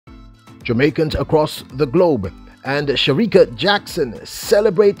Jamaicans across the globe and Shericka Jackson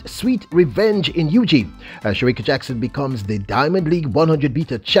celebrate sweet revenge in Eugene as Shericka Jackson becomes the Diamond League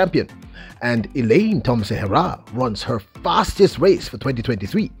 100-meter champion, and Elaine Thompson-Herah runs her fastest race for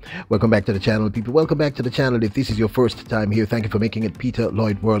 2023. Welcome back to the channel, people. Welcome back to the channel. If this is your first time here, thank you for making it Peter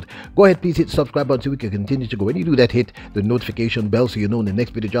Lloyd World. Go ahead, please hit the subscribe button so we can continue to go. When you do that, hit the notification bell so you know when the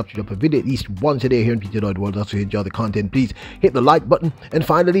next video drops. You drop a video at least once a day here in Peter Lloyd World. Also, enjoy the content, please hit the like button, and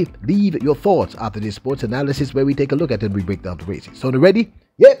finally leave your thoughts after this sports analysis where we take a look at and we break down the races. So, ready?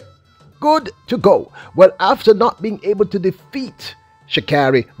 Yeah, good to go. Well, after not being able to defeat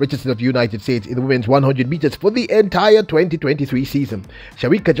Sha'Carri Richardson of the United States in the women's 100 meters for the entire 2023 season,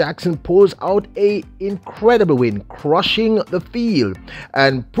 Shericka Jackson pulls out an incredible win, crushing the field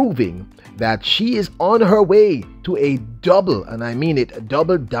and proving that she is on her way to a double, and I mean it,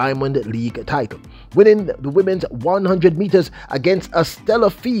 double Diamond League title, winning the women's 100 meters against a stellar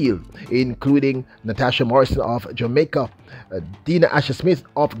field, including Natasha Morrison of Jamaica, Dina Asher-Smith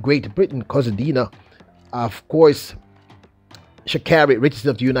of Great Britain, cousin Dina, of course, Sha'Carri Richardson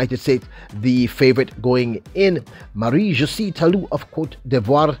of the United States, the favorite going in, Marie-Josée Talou of Cote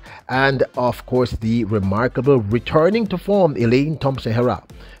d'Ivoire, and of course the remarkable returning to form Elaine Thompson-Herah.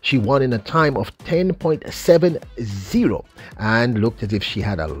 She won in a time of 10.70 and looked as if she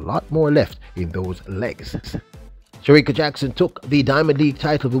had a lot more left in those legs. Shericka Jackson took the Diamond League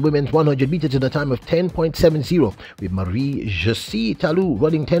title of the women's 100 meters in a time of 10.70, with Marie-Josée Talou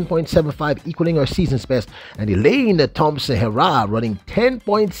running 10.75, equaling her season's best, and Elaine Thompson-Herah running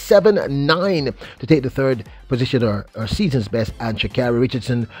 10.79 to take the third position, her season's best, and Sha'Carri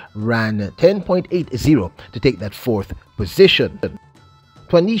Richardson ran 10.80 to take that fourth position.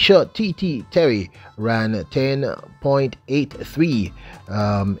 Twanisha T.T. Terry ran 10.83,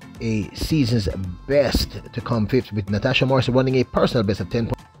 a season's best, to come fifth, with Natasha Morrison running a personal best of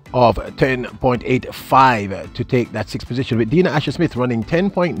 10.85 to take that sixth position, with Dina Asher-Smith running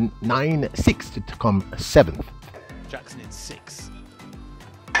 10.96 to come seventh. Jackson in 6.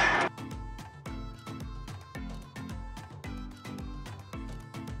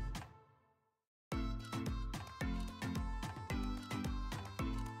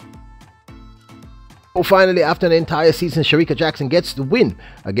 Oh, finally, after an entire season, Shericka Jackson gets the win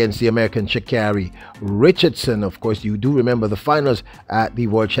against the American Sha'Carri Richardson. Of course, you do remember the finals at the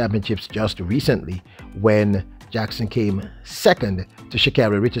World Championships just recently when Jackson came second to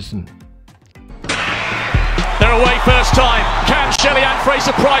Sha'Carri Richardson. They're away first time. Can Shelly-Ann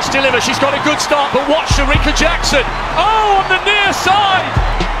Fraser-Pryce deliver? She's got a good start, but watch Shericka Jackson. Oh, on the near side!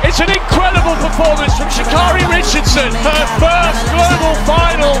 It's an incredible performance from Sha'Carri Richardson. Her first global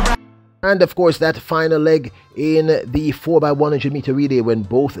final. And of course, that final leg in the 4x100 meter relay when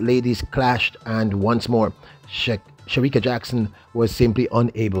both ladies clashed, and once more Shericka Jackson was simply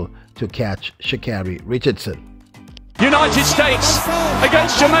unable to catch Sha'Carri Richardson. United States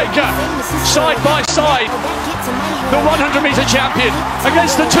against Jamaica, side by side. The 100 meter champion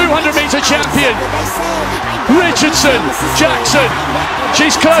against the 200 meter champion. Richardson, Jackson,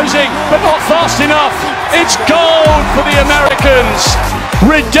 she's closing but not fast enough. It's gold for the Americans.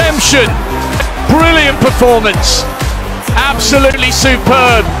 Redemption, brilliant performance, absolutely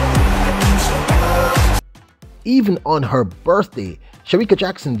superb. Even on her birthday, Shericka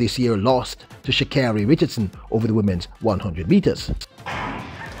Jackson this year lost to Sha'Carri Richardson over the women's 100 meters. And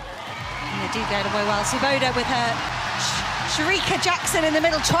they do go away well. Svoboda with her Shericka Jackson in the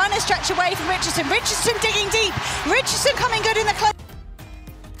middle, trying to stretch away from Richardson. Richardson digging deep. Richardson coming good in the close.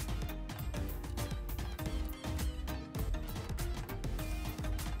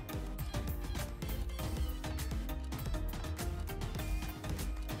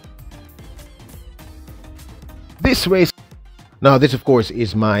 This race, now this of course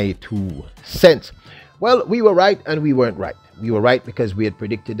is my 2 cents. Well, we were right and we weren't right. We were right because we had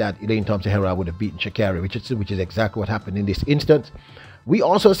predicted that Elaine Thompson-Herah would have beaten Sha'Carri Richardson, which is exactly what happened in this instance. We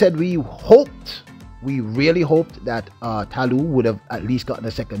also said we really hoped that Talou would have at least gotten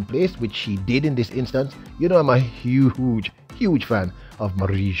a second place, which she did in this instance. You know, I'm a huge fan of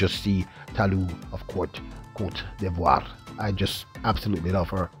Marie-Josée Talou of Cote d'Ivoire. I just absolutely love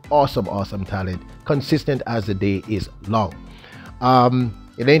her. Awesome talent, consistent as the day is long.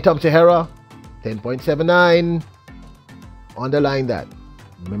 Elaine Thompson-Herah, 10.79. Underline that.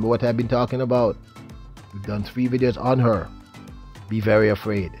 Remember what I've been talking about. We've done 3 videos on her. Be very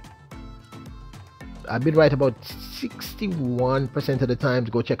afraid. I've been right about 61% of the time.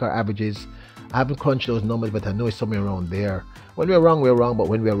 Go check our averages. I haven't crunched those numbers, but I know it's somewhere around there. When we're wrong, we're wrong, but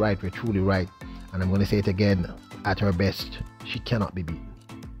when we're right, we're truly right. And I'm going to say it again, at her best, she cannot be beaten.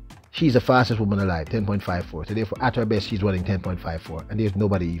 She's the fastest woman alive, 10.54. So therefore, at her best, she's running 10.54, and there's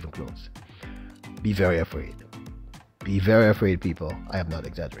nobody even close. Be very afraid. Be very afraid, people. I am not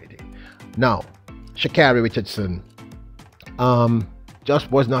exaggerating. Now, Sha'Carri Richardson,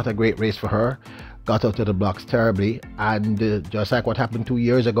 just was not a great race for her. Got out of the blocks terribly, and just like what happened 2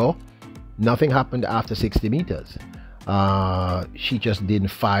 years ago, nothing happened after 60 meters. She just didn't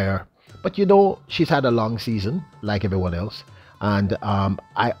fire. But you know, she's had a long season, like everyone else. And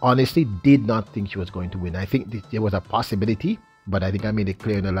I honestly did not think she was going to win. I think there was a possibility, but I think I made it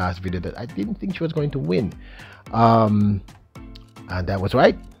clear in the last video that I didn't think she was going to win. And that was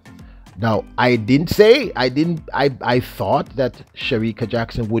right. Now, I thought that Shericka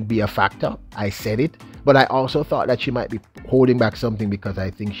Jackson would be a factor. I said it. But I also thought that she might be holding back something because I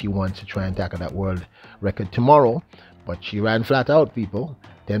think she wants to try and tackle that world record tomorrow. But she ran flat out, people.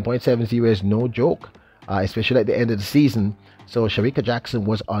 10.70 is no joke, especially at the end of the season. So Shericka Jackson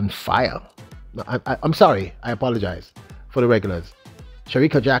was on fire. No, I'm sorry. I apologize for the regulars.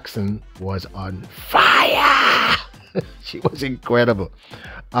 Shericka Jackson was on fire. She was incredible.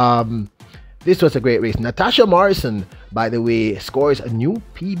 This was a great race. Natasha Morrison, by the way, scores a new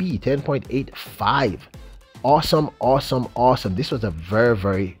PB, 10.85. Awesome, awesome, awesome. This was a very,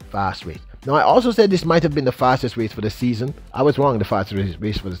 very fast race. Now, I also said this might have been the fastest race for the season. I was wrong. The fastest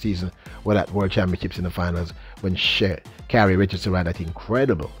race for the season was at World Championships in the finals when Sha'Carri Richardson ran that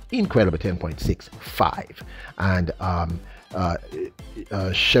incredible 10.65. And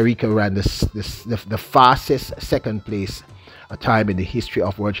Shericka ran the fastest second place time in the history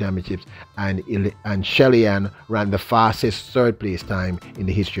of World Championships, and Shelly-Ann ran the fastest third place time in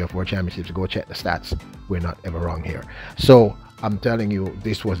the history of World Championships. Go check the stats. We're not ever wrong here. So I'm telling you,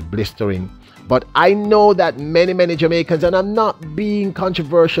 this was blistering. But I know that many Jamaicans, and I'm not being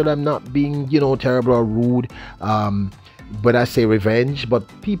controversial, I'm not being, you know, terrible or rude, but I say revenge. But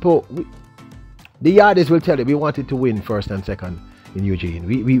people, the yardies will tell you, we wanted to win first and second in Eugene.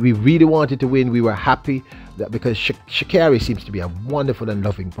 We really wanted to win. We were happy that because Sha'Carri seems to be a wonderful and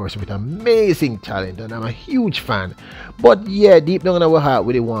loving person with amazing talent, and I'm a huge fan. But yeah, deep down in our heart,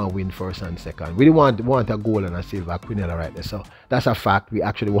 we didn't want to win first and second. We didn't want a gold and a silver quinella right there. So that's a fact. We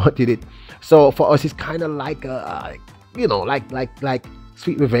actually wanted it. So for us, it's kind of like a, you know, like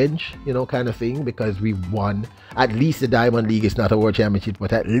sweet revenge, you know, kind of thing, because we won. At least the Diamond League is not a World Championship,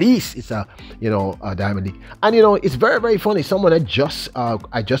 but at least it's a, you know, a Diamond League. And you know, it's very funny. Someone I just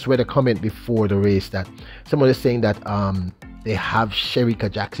read a comment before the race that someone is saying that they have Shericka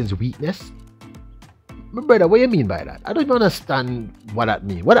Jackson's weakness. My brother, what do you mean by that? I don't even understand what that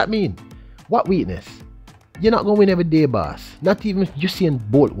mean. What that mean? What weakness? You're not gonna win every day, boss. Not even Usain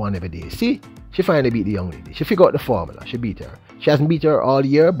Bolt won every day. See, she finally beat the young lady. She figured out the formula. She beat her. She hasn't beat her all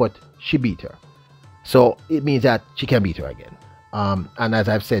year, but she beat her. So it means that she can beat her again. And as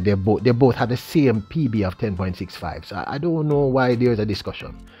I've said, they both had the same PB of 10.65. So I don't know why there's a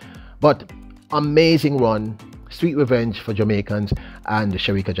discussion. But amazing run, sweet revenge for Jamaicans and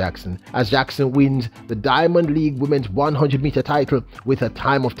Shericka Jackson, as Jackson wins the Diamond League Women's 100-meter title with a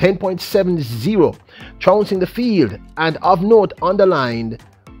time of 10.70, trouncing the field. And of note, underlined,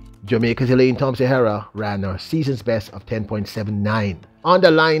 Jamaica's Elaine Thompson-Herah ran her season's best of 10.79.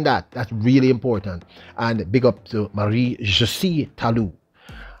 Underline that. That's really important. And big up to Marie-Josie Talou.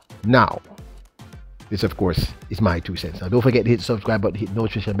 Now, this, of course, is my 2 cents. Now, don't forget to hit the subscribe button, hit the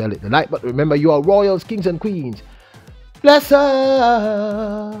notification bell, hit the like button. Remember, you are royals, kings, and queens. Bless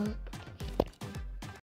us.